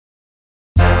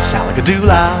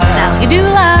Salakadoola,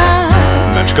 Salakadoola,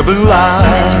 Mechkaboola,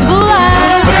 Mechkaboola,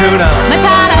 Hakuna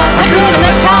Matata, Hakuna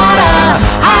Matata.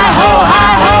 Hi-ho,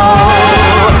 hi-ho.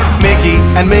 Mickey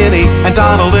and Minnie and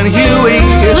Donald and Huey,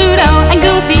 Pluto and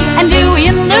Goofy and Dewey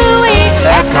and Louie,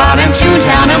 Epcot and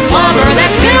Toontown and Flubber,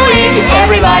 that's gooey.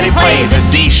 Everybody play the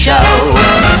D show.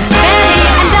 Benny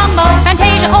and Dumbo,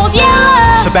 Fantasia, Old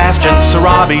Yeller, Sebastian,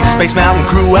 Sarabi, Space Mountain,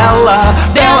 Cruella,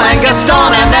 Belle and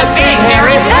Gaston and that big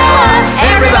hairy fella.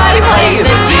 Everybody play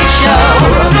the D show.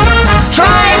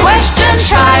 Try a question,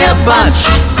 try a bunch,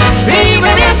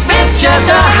 even if it's just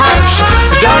a hunch.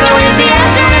 Don't know if the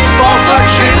answer is false or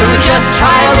true, just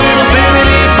try a little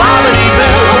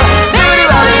bibbidi-bobbidi-boo.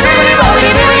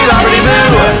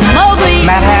 Bibbidi-bobbidi-bibbidi-bobbidi-boo. Mowgli,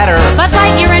 Mad Hatter, Buzz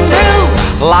Lightyear and Roo.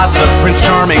 lots of Prince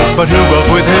Charmings, but who goes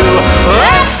with who?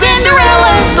 That's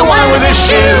Cinderella's the one with the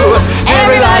shoe.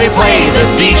 Everybody play the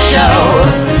D show.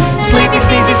 Sleepy,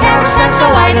 Sneezy, Sour,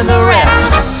 Snow White, and the rest.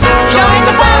 Join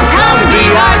the fun, come be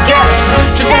our guest.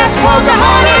 Just ask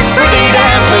Pocahontas, Brigade,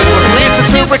 and Blue. It's a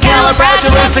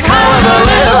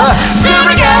supercalifragilisticexpialidocious.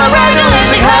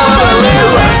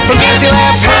 Supercalifragilisticexpialidocious. From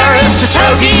Disneyland, Paris to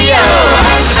Tokyo.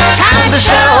 Time to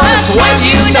show us what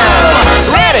you know.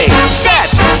 Ready,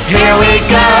 set, here we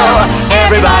go.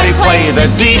 Everybody play the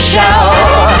D show.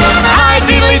 Hi,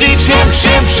 diddly dee, chimp,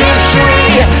 chimp, chimp,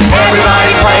 shree.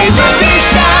 Everybody play the D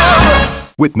show.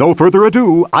 With no further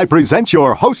ado, I present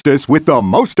your hostess with the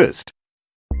mostest.